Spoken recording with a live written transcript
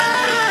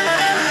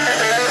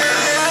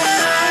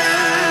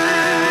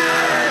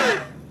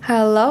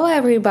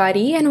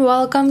everybody, and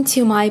welcome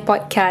to my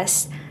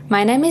podcast.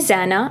 My name is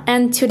Anna,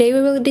 and today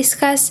we will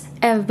discuss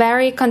a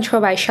very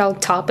controversial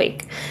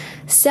topic.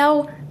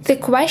 So, the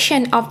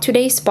question of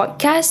today's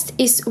podcast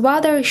is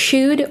whether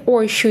should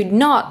or should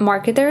not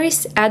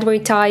marketers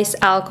advertise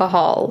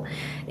alcohol?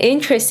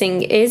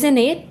 Interesting, isn't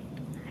it?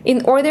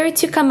 In order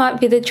to come up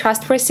with a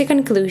trustworthy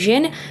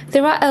conclusion,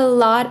 there are a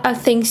lot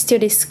of things to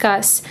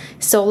discuss.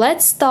 So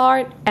let's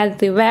start at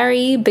the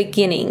very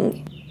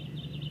beginning.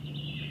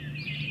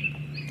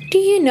 Do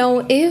you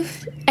know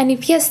if, and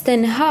if yes,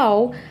 then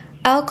how,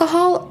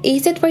 alcohol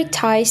is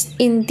advertised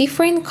in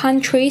different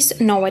countries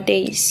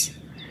nowadays?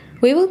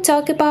 We will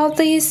talk about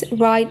this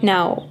right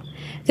now.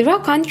 There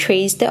are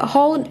countries that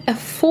hold a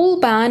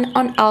full ban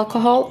on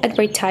alcohol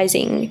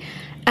advertising.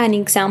 An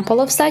example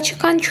of such a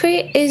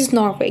country is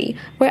Norway,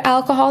 where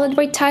alcohol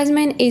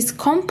advertisement is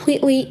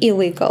completely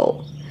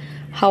illegal.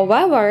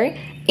 However,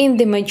 in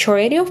the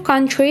majority of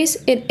countries,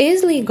 it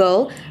is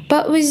legal,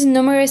 but with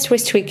numerous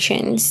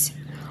restrictions.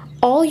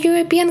 All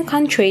European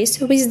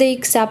countries, with the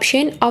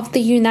exception of the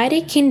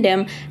United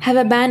Kingdom, have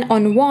a ban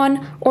on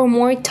one or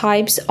more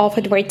types of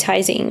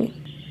advertising.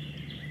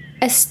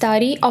 A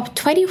study of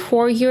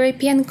 24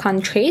 European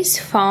countries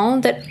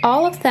found that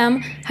all of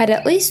them had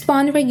at least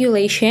one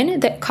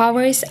regulation that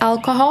covers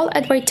alcohol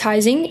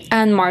advertising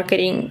and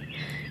marketing.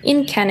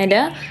 In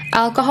Canada,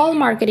 alcohol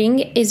marketing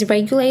is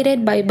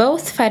regulated by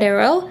both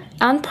federal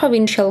and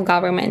provincial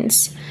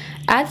governments.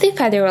 At the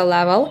federal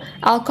level,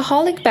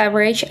 alcoholic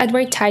beverage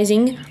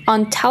advertising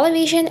on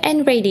television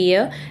and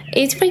radio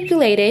is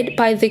regulated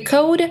by the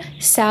code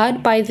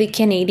set by the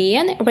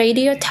Canadian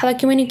Radio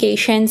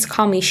Telecommunications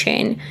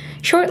Commission,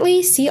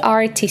 shortly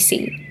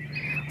CRTC.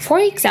 For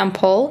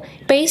example,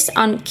 based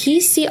on key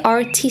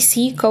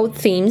CRTC code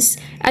themes,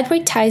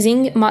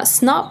 advertising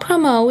must not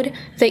promote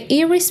the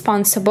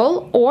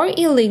irresponsible or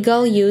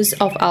illegal use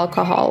of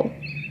alcohol.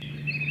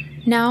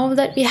 Now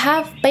that we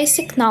have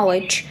basic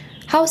knowledge,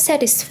 how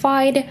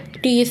satisfied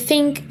do you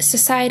think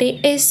society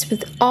is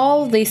with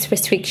all these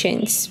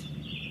restrictions?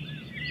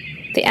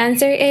 The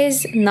answer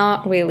is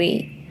not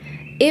really.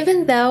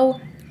 Even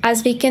though,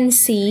 as we can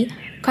see,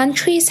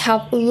 countries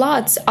have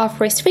lots of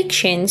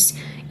restrictions,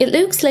 it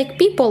looks like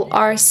people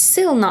are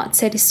still not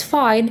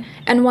satisfied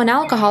and want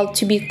alcohol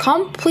to be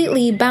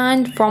completely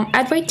banned from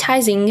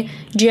advertising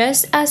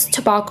just as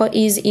tobacco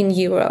is in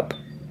Europe.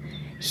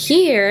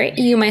 Here,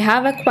 you may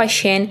have a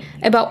question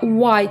about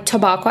why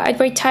tobacco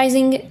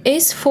advertising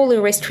is fully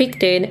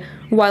restricted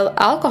while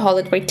alcohol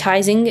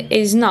advertising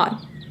is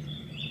not.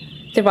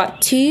 There are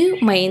two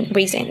main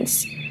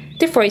reasons.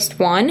 The first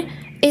one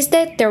is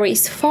that there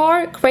is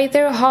far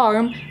greater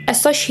harm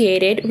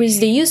associated with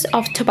the use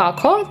of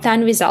tobacco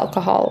than with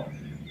alcohol.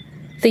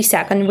 The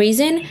second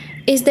reason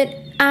is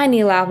that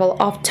any level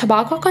of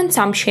tobacco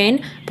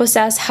consumption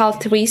possesses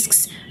health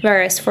risks,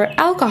 whereas for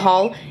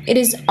alcohol, it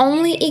is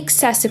only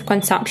excessive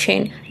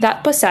consumption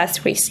that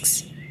possesses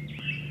risks.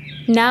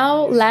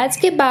 Now, let's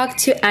get back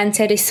to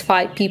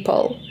unsatisfied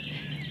people.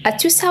 A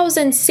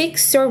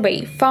 2006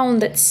 survey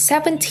found that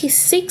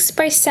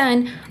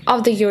 76%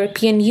 of the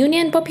European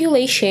Union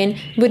population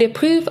would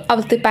approve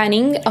of the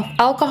banning of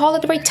alcohol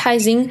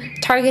advertising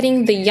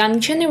targeting the young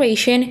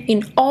generation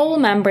in all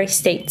member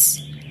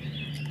states.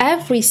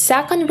 Every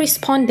second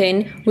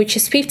respondent, which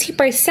is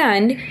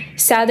 50%,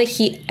 said that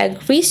he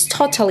agrees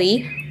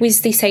totally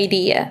with this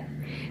idea.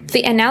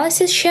 The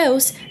analysis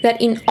shows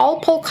that in all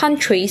poll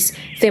countries,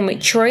 the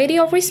majority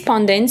of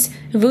respondents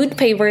would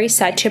favor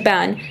such a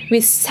ban,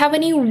 with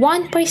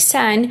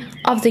 71%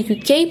 of the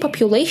UK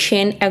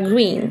population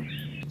agreeing.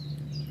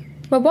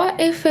 But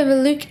what if we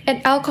look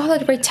at alcohol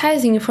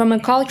advertising from a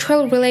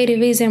cultural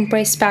relativism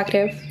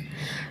perspective?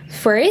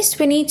 First,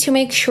 we need to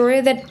make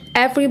sure that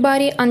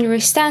everybody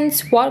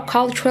understands what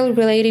cultural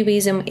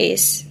relativism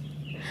is.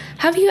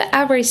 Have you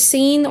ever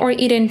seen or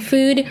eaten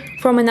food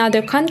from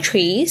another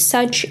country,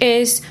 such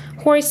as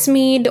horse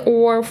meat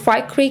or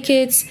fried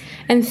crickets,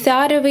 and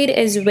thought of it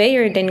as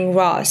weird and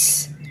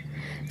gross?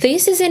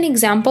 This is an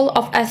example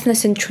of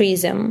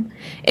ethnocentrism.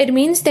 It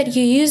means that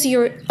you use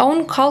your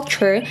own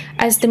culture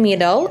as the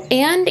middle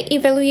and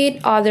evaluate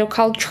other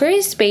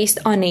cultures based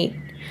on it.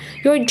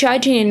 You're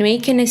judging and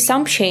making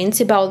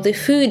assumptions about the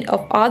food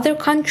of other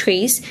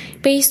countries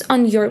based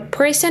on your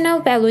personal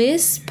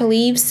values,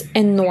 beliefs,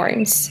 and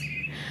norms.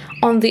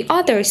 On the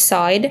other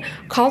side,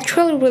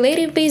 cultural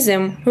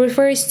relativism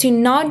refers to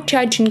not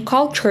judging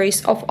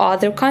cultures of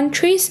other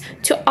countries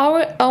to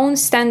our own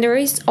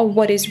standards of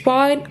what is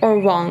right or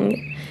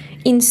wrong.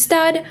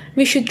 Instead,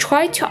 we should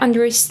try to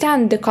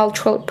understand the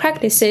cultural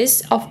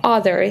practices of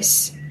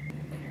others.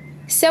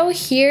 So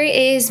here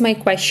is my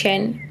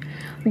question.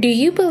 Do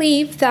you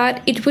believe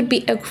that it would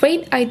be a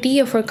great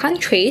idea for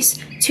countries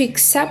to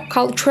accept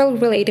cultural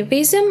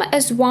relativism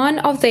as one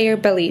of their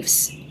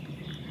beliefs?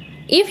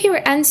 If your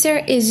answer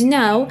is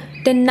no,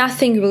 then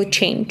nothing will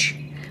change.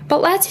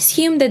 But let's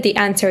assume that the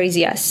answer is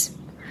yes.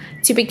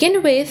 To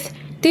begin with,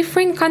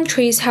 different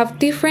countries have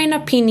different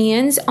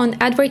opinions on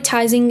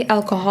advertising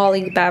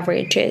alcoholic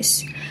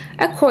beverages.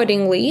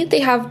 Accordingly, they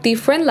have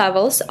different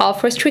levels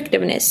of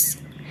restrictiveness.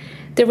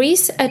 there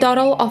is a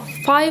total of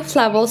 5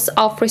 levels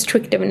of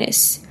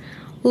restrictiveness.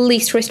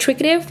 Least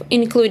restrictive,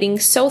 including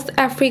South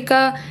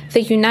Africa,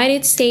 the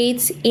United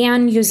States,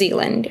 and New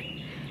Zealand.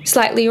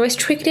 Slightly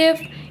restrictive,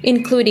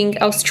 including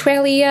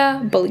Australia,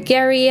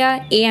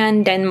 Bulgaria,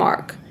 and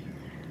Denmark.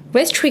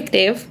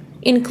 Restrictive,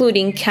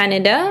 including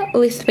Canada,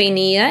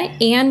 Lithuania,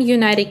 and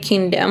United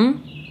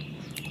Kingdom.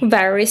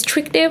 Very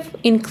restrictive,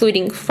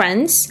 including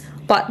France,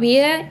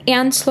 Latvia,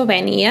 and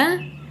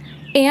Slovenia.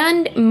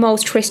 And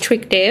most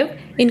restrictive,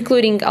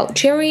 including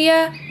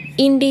Algeria,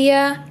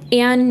 India,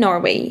 and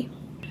Norway.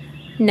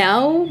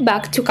 Now,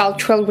 back to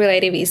cultural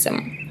relativism.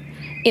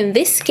 In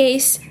this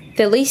case,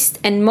 the least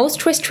and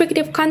most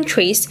restrictive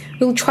countries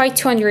will try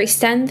to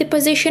understand the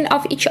position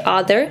of each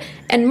other,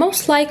 and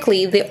most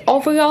likely the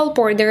overall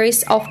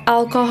borders of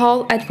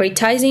alcohol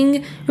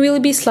advertising will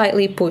be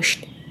slightly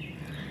pushed.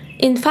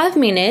 In 5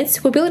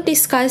 minutes, we will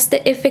discuss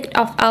the effect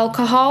of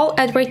alcohol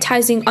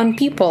advertising on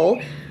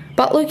people,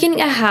 but looking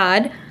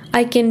ahead,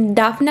 I can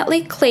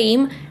definitely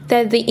claim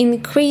that the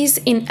increase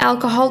in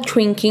alcohol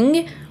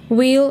drinking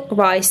will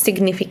rise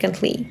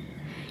significantly.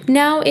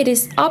 Now it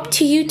is up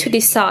to you to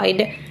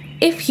decide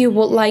if you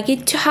would like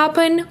it to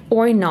happen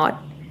or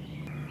not.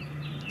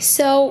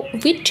 So,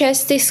 we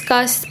just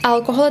discussed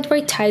alcohol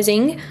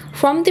advertising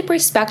from the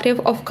perspective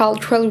of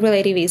cultural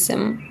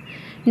relativism.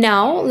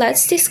 Now,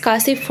 let's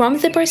discuss it from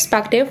the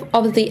perspective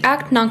of the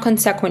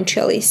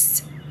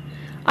nonconsequentialists.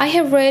 I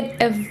have read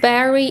a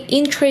very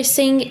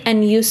interesting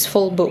and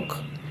useful book,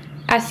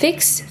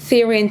 Ethics,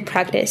 Theory and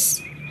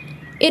Practice.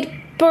 It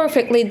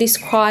perfectly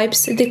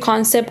describes the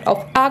concept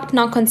of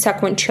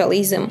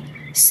nonconsequentialism,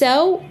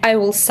 so I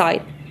will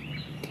cite.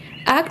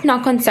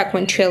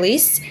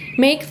 Nonconsequentialists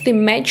make the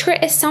major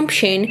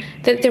assumption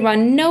that there are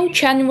no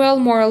general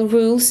moral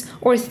rules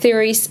or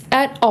theories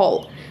at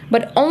all,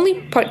 but only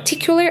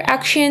particular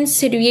actions,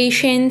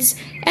 situations,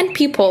 and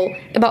people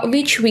about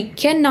which we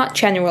cannot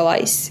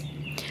generalize.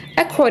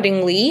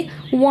 Accordingly,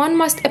 one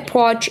must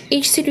approach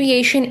each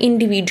situation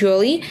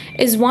individually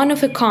as one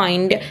of a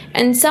kind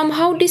and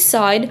somehow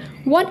decide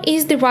what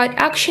is the right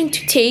action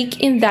to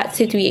take in that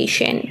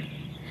situation.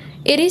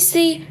 It is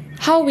the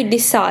how we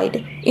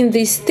decide in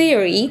this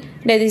theory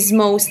that is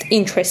most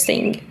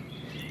interesting.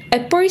 A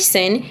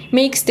person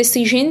makes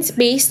decisions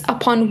based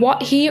upon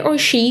what he or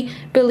she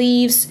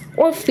believes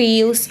or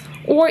feels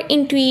or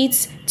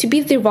intuits to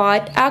be the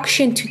right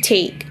action to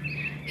take.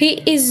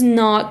 He is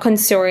not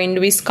concerned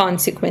with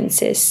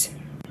consequences.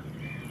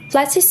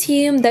 Let's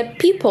assume that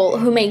people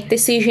who make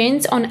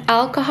decisions on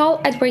alcohol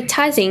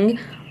advertising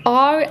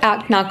are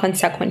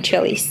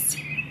nonconsequentialists.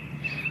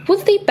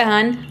 Would they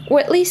ban or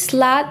at least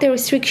let the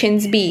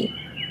restrictions be?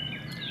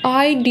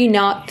 I do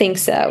not think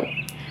so.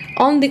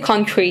 On the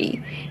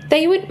contrary,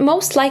 they would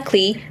most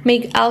likely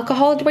make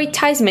alcohol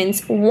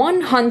advertisements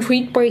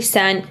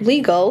 100%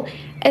 legal,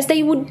 as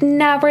they would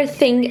never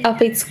think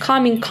of its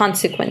coming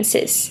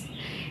consequences.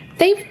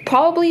 They would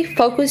probably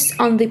focus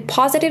on the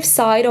positive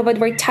side of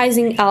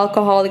advertising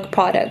alcoholic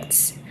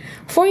products.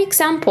 For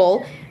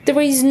example, there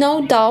is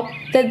no doubt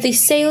that the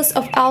sales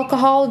of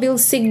alcohol will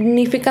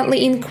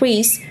significantly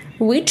increase,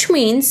 which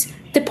means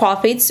the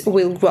profits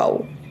will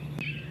grow.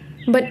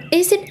 But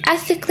is it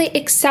ethically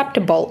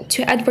acceptable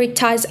to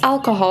advertise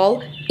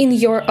alcohol, in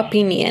your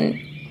opinion?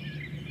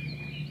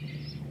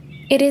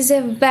 It is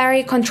a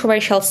very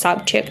controversial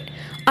subject.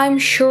 I'm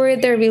sure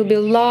there will be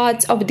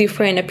lots of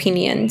different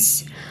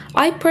opinions.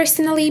 I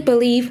personally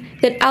believe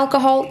that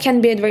alcohol can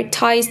be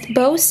advertised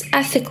both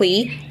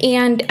ethically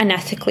and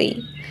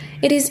unethically.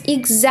 It is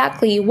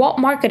exactly what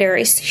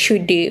marketers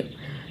should do: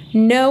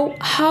 know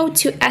how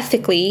to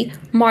ethically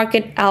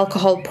market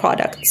alcohol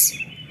products.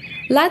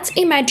 Let's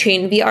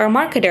imagine we are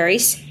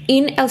marketers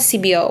in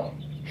LCBO.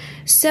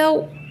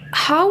 So,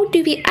 how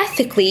do we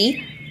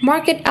ethically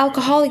market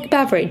alcoholic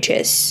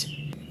beverages?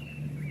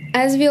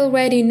 As we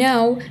already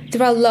know,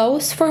 there are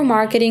laws for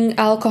marketing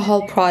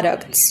alcohol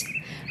products.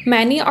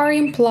 Many are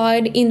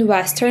employed in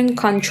Western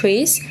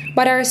countries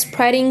but are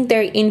spreading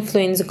their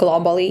influence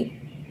globally.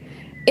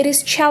 It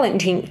is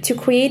challenging to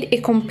create a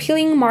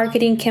compelling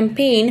marketing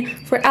campaign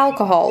for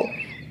alcohol,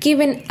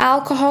 given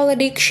alcohol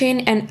addiction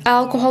and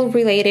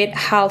alcohol-related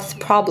health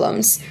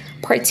problems,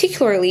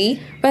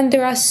 particularly when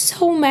there are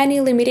so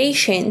many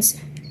limitations,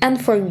 and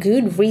for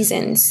good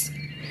reasons.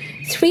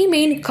 3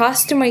 main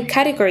customer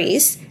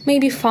categories may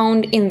be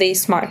found in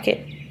this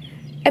market: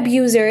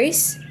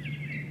 abusers,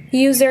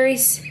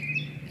 users,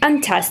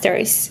 and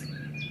testers.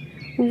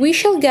 We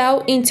shall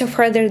go into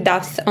further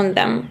depth on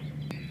them.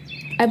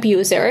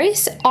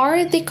 Abusers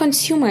are the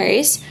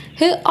consumers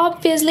who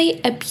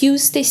obviously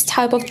abuse this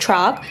type of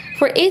drug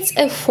for its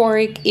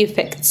euphoric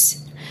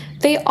effects.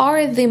 They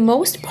are the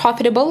most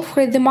profitable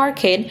for the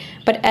market,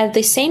 but at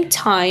the same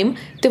time,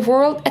 the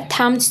world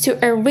attempts to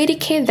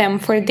eradicate them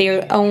for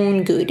their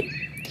own good.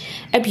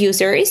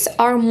 Abusers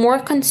are more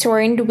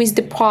concerned with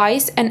the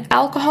price and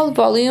alcohol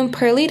volume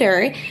per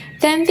liter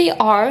than they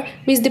are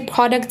with the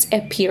product's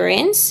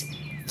appearance,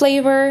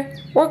 flavor,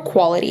 or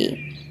quality.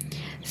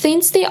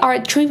 Since they are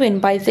driven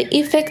by the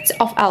effects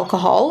of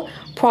alcohol,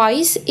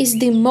 price is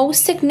the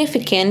most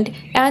significant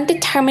and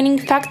determining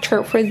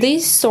factor for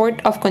this sort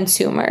of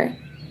consumer.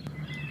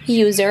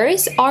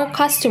 Users are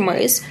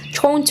customers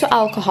drawn to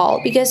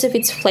alcohol because of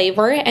its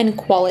flavor and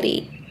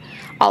quality.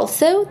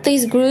 Also,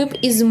 this group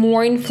is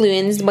more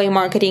influenced by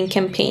marketing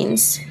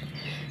campaigns.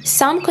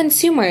 Some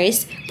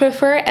consumers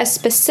prefer a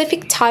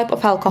specific type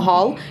of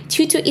alcohol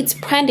due to its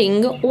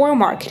branding or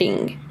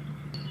marketing.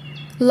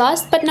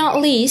 Last but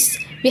not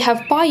least, we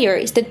have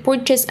buyers that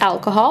purchase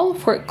alcohol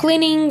for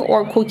cleaning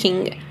or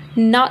cooking,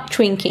 not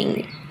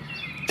drinking.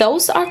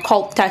 Those are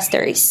called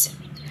testers.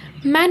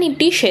 Many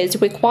dishes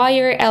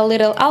require a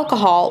little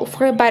alcohol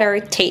for a better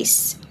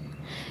taste.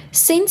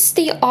 Since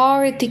they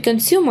are the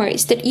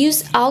consumers that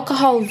use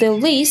alcohol the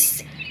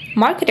least,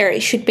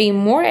 marketers should pay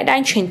more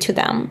attention to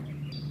them.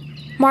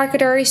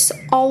 Marketers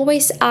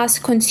always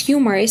ask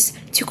consumers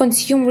to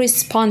consume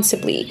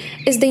responsibly,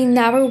 as they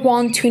never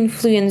want to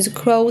influence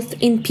growth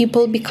in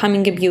people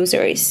becoming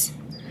abusers.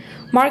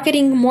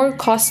 Marketing more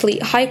costly,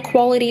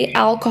 high-quality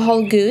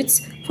alcohol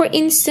goods, for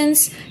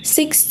instance,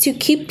 seeks to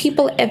keep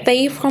people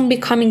away from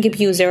becoming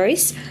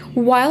abusers,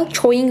 while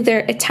drawing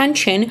their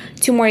attention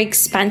to more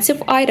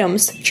expensive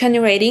items,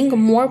 generating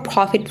more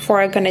profit for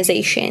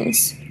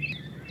organizations.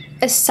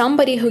 As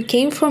somebody who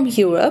came from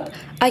Europe,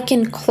 I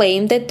can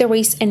claim that there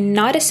is a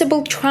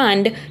noticeable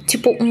trend to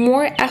put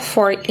more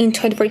effort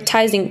into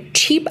advertising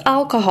cheap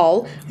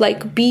alcohol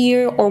like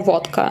beer or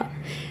vodka.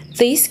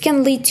 This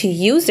can lead to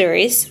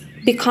users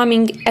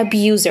becoming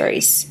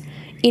abusers.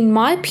 In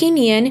my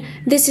opinion,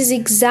 this is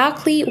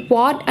exactly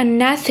what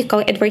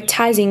unethical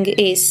advertising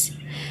is.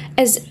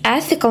 As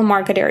ethical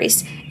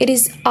marketers, it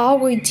is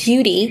our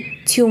duty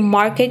to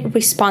market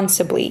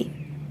responsibly.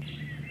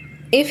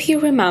 If you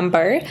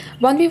remember,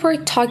 when we were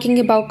talking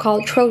about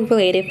cultural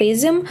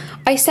relativism,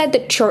 I said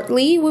that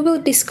shortly we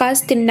will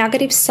discuss the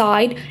negative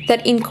side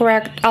that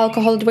incorrect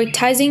alcohol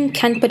advertising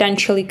can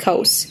potentially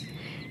cause.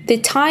 The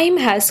time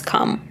has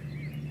come.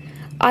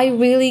 I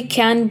really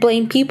can't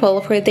blame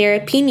people for their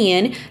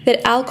opinion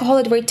that alcohol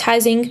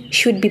advertising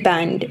should be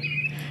banned.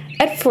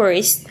 At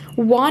first,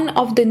 one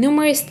of the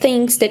numerous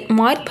things that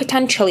might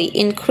potentially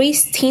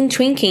increase teen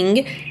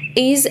drinking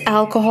is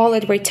alcohol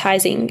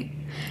advertising.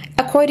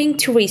 According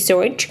to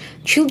research,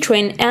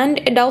 children and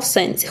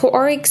adolescents who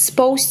are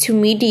exposed to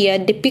media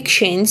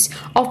depictions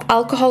of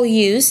alcohol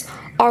use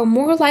are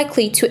more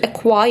likely to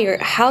acquire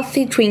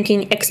healthy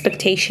drinking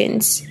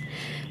expectations.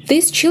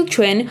 These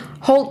children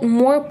hold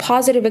more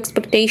positive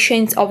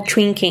expectations of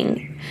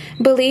drinking,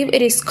 believe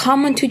it is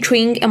common to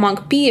drink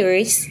among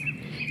peers,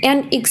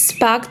 and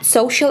expect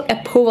social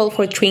approval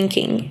for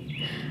drinking.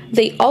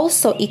 They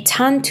also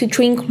tend to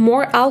drink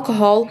more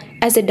alcohol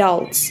as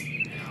adults.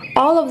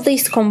 All of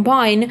these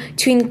combine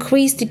to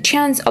increase the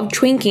chance of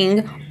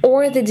drinking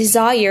or the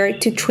desire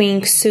to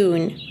drink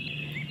soon.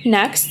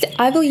 Next,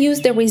 I will use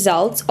the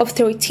results of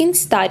 13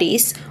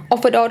 studies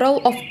of a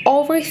total of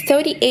over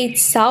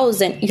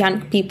 38,000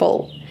 young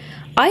people.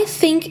 I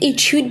think it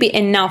should be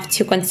enough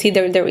to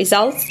consider the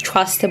results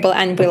trustable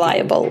and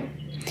reliable.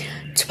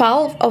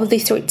 12 of the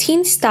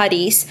 13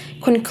 studies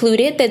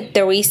concluded that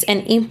there is an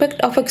impact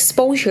of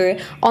exposure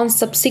on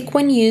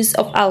subsequent use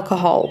of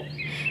alcohol.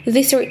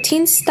 The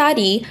 13th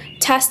study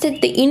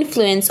tested the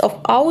influence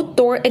of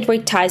outdoor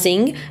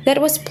advertising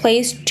that was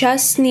placed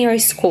just near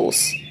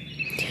schools.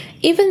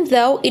 Even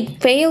though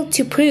it failed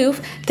to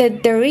prove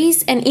that there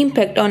is an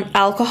impact on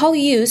alcohol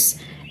use,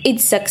 it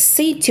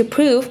succeeded to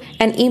prove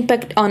an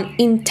impact on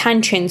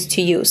intentions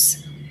to use.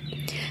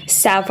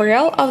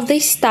 Several of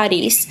these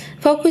studies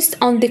focused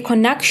on the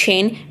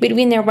connection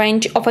between a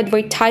range of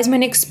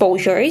advertisement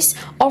exposures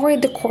over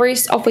the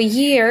course of a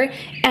year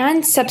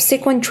and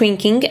subsequent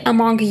drinking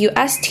among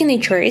U.S.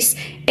 teenagers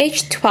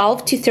aged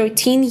 12 to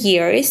 13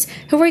 years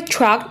who were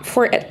tracked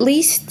for at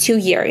least 2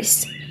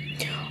 years.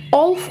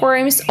 All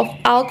forms of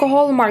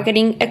alcohol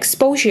marketing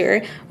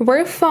exposure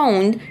were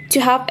found to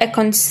have a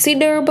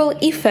considerable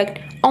effect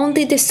on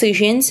the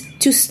decisions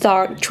to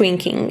start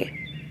drinking.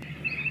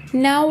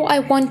 Now I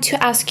want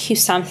to ask you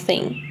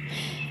something.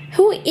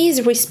 Who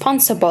is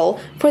responsible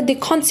for the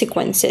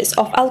consequences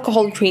of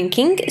alcohol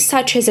drinking,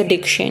 such as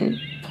addiction?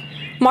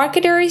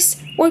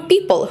 Marketers or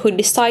people who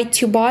decide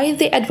to buy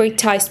the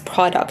advertised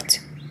product?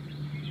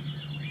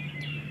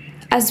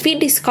 As we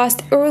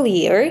discussed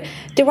earlier,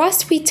 there are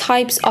 3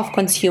 types of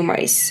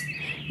consumers.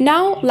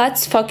 Now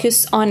let's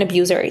focus on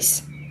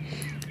abusers.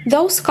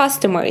 Those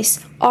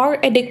customers are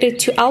addicted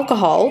to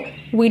alcohol,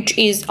 which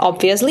is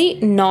obviously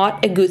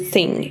not a good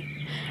thing.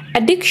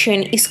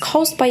 Addiction is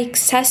caused by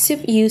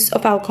excessive use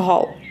of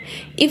alcohol.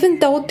 Even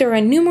though there are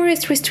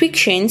numerous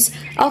restrictions,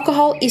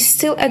 alcohol is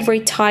still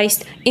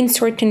advertised in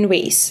certain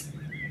ways.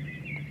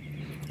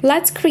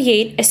 Let's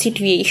create a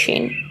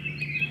situation.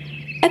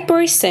 A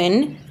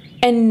person,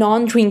 a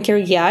non-drinker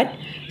yet,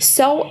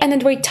 saw an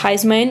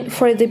advertisement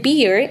for the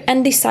beer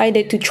and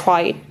decided to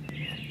try it.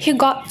 He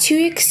got too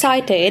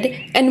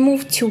excited and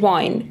moved to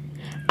wine.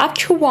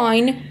 After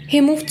wine, he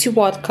moved to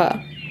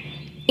vodka.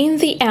 In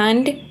the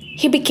end,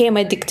 he became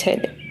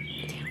addicted.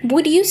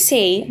 Would you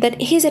say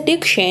that his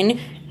addiction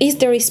is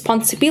the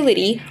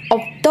responsibility of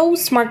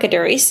those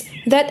marketers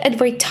that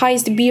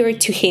advertised beer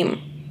to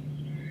him?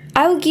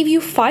 I'll give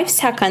you 5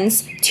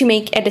 seconds to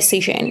make a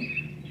decision.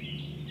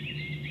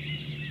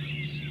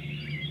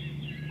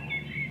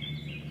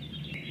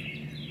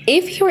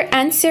 If your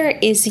answer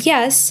is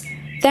yes,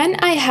 then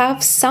I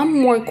have some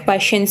more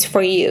questions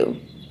for you.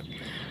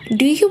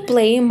 Do you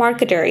blame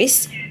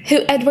marketers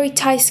who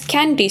advertise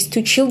candies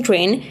to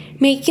children,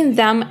 making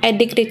them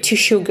addicted to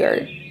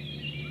sugar?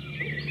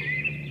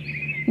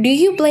 Do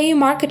you blame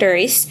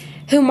marketers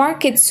who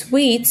market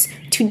sweets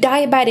to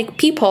diabetic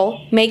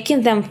people,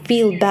 making them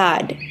feel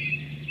bad?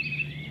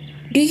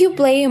 Do you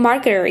blame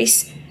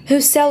marketers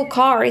who sell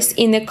cars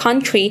in a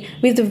country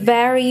with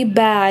very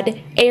bad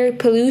air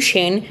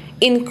pollution,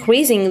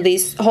 increasing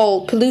this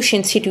whole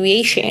pollution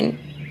situation?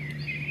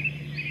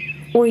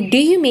 Or do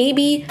you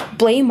maybe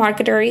blame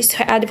marketers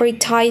who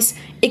advertise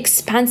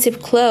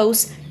expensive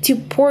clothes to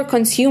poor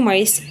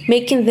consumers,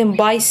 making them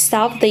buy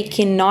stuff they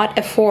cannot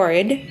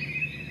afford?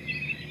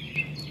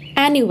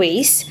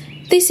 Anyways,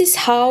 this is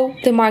how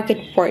the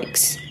market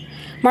works.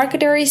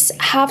 Marketers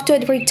have to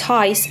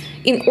advertise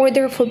in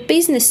order for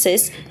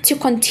businesses to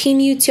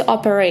continue to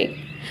operate.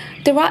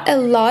 There are a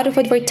lot of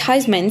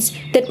advertisements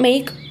that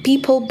make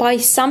people buy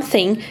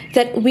something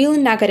that will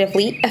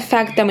negatively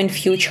affect them in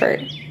future.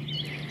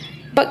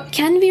 But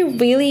can we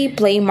really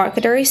blame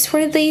marketers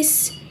for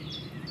this?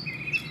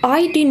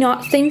 I do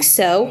not think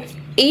so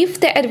if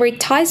the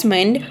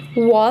advertisement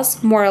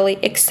was morally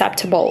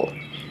acceptable.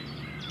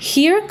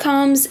 Here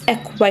comes a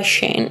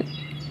question.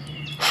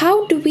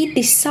 How do we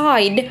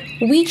decide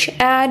which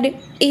ad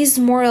is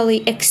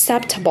morally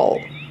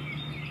acceptable?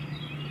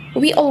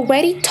 We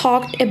already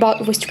talked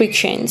about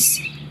restrictions.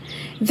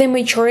 The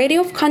majority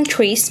of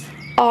countries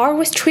are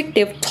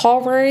restrictive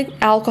toward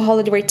alcohol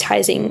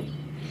advertising.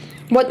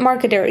 What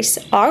marketers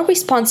are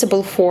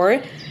responsible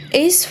for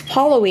is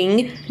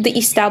following the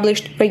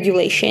established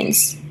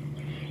regulations.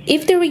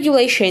 If the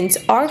regulations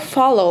are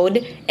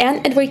followed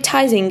and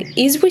advertising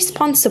is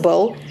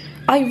responsible,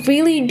 I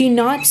really do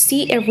not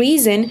see a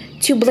reason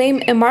to blame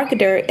a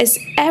marketer, as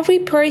every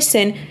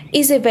person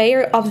is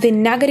aware of the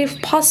negative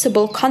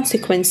possible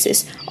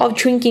consequences of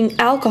drinking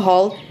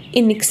alcohol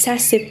in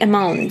excessive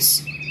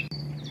amounts.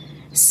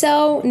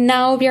 So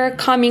now we are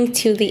coming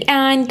to the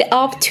end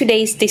of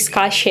today's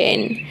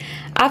discussion.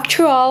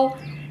 After all,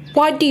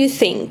 what do you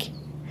think?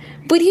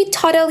 Would you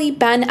totally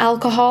ban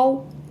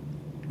alcohol?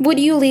 Would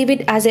you leave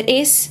it as it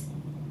is?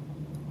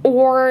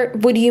 Or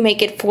would you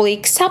make it fully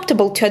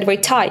acceptable to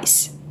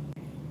advertise?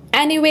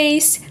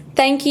 Anyways,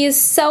 thank you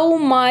so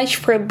much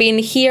for being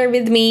here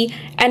with me,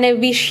 and I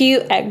wish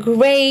you a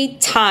great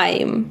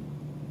time.